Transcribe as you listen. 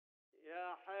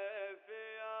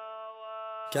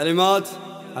كلمات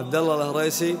عبد الله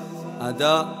الهريسي،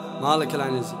 أداء مالك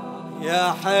العنزي.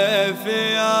 ياحيف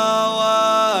يا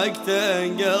وقت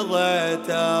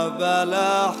انقضيته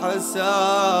بلا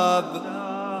حساب،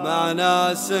 مع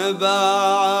ناس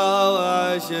باعوا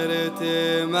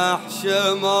وعشرتي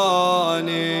محشموني،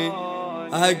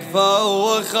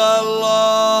 اقفو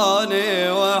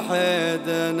وخلوني وحيد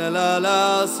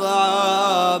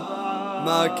للصعاب،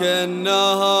 ما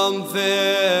كنهم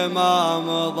فيما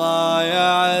مضى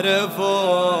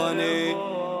يعرفوني.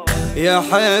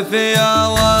 ياحيف يا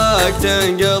وقت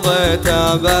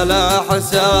انقضيته بلا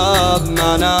حساب،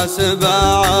 مع ناس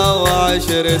باعوا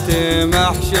وعشرتي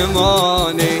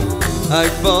محشموني،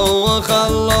 اقفو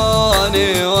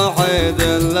وخلوني وحيد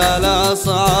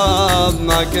للصعاب،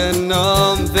 ما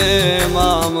كنهم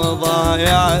فيما مضى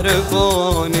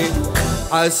يعرفوني.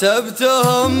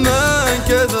 حسبتهم من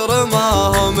كثر ما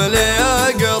هم لي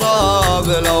اقراب،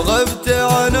 لو غبت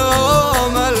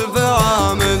عنهم الف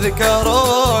عام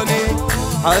ذكروني.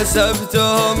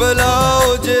 حسبتهم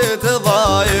لو جيت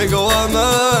ضايق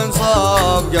ومن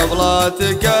صاب، قبل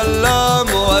اتكلم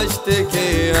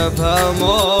واشتكي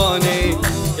يفهموني،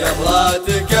 قبل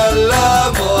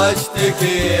اتكلم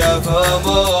واشتكي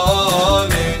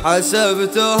يفهموني.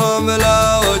 حسبتهم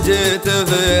لو جيت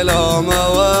في لوم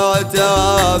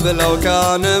وعتاب، لو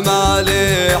كان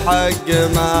مالي حق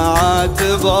ما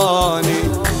عاتبوني.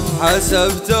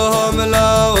 حسبتهم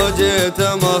لو جيت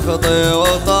مخطي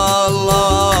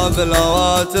وطلاب، لو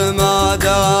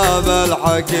اتمادى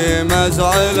بالحكيم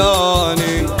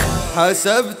ازعلوني.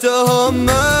 حسبتهم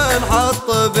من حط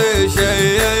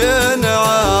بشي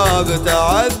ينعاب،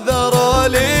 تعذروا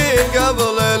لي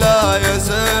قبل لا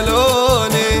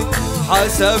يسألوني.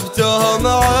 حسبتهم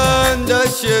عند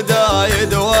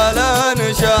الشدايد ولا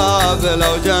نشاب،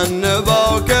 لو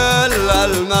جنبوا كل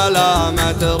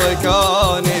الملامة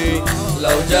تركوني،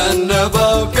 لو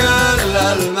جنبوا كل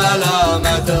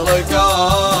الملامة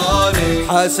تركوني.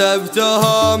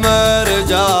 حسبتهم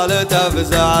رجال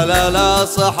تفزع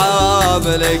للصحاب،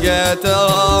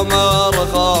 لقيتهم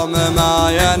رخوم ما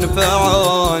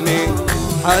ينفعوني.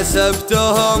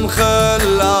 حسبتهم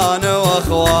خلان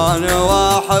واخوان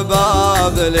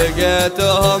واحباب،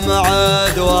 لقيتهم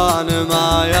عدوان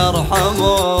ما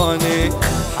يرحموني.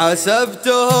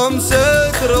 حسبتهم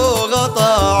ستر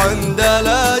وغطا عند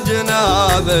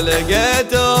الاجناب،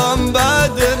 لقيتهم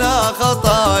بدنا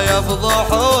خطا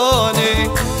يفضحوني.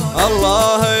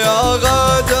 الله يا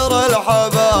غدر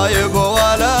الحبايب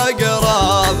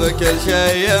والاقراب، كل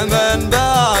شيء من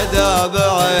بعده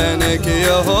بعينك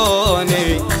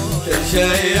يهوني، كل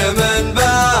شيء من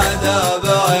بعده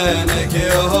بعينك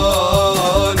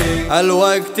يهوني.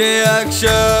 الوقت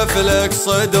يكشف لك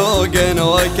صدوق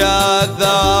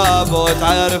وكذاب،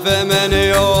 وتعرف من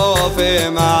يوفي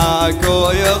معك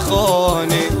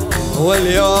ويخوني.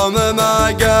 واليوم ما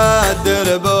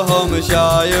قدر بهم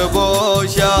شايب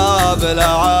وشاب، لا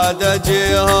عاد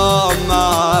اجيهم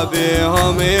ما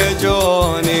بيهم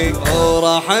يجوني.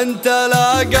 وراح انت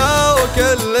لاقوا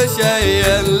كل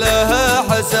شيء له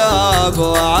حساب،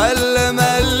 وعلم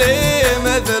اللي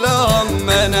مثلهم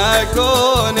من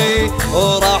اكوني.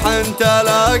 وراح انت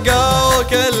لاقوا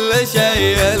كل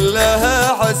شيء له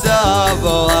حساب،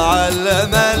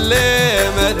 وعلم اللي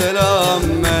مثلهم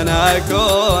من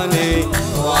اكوني.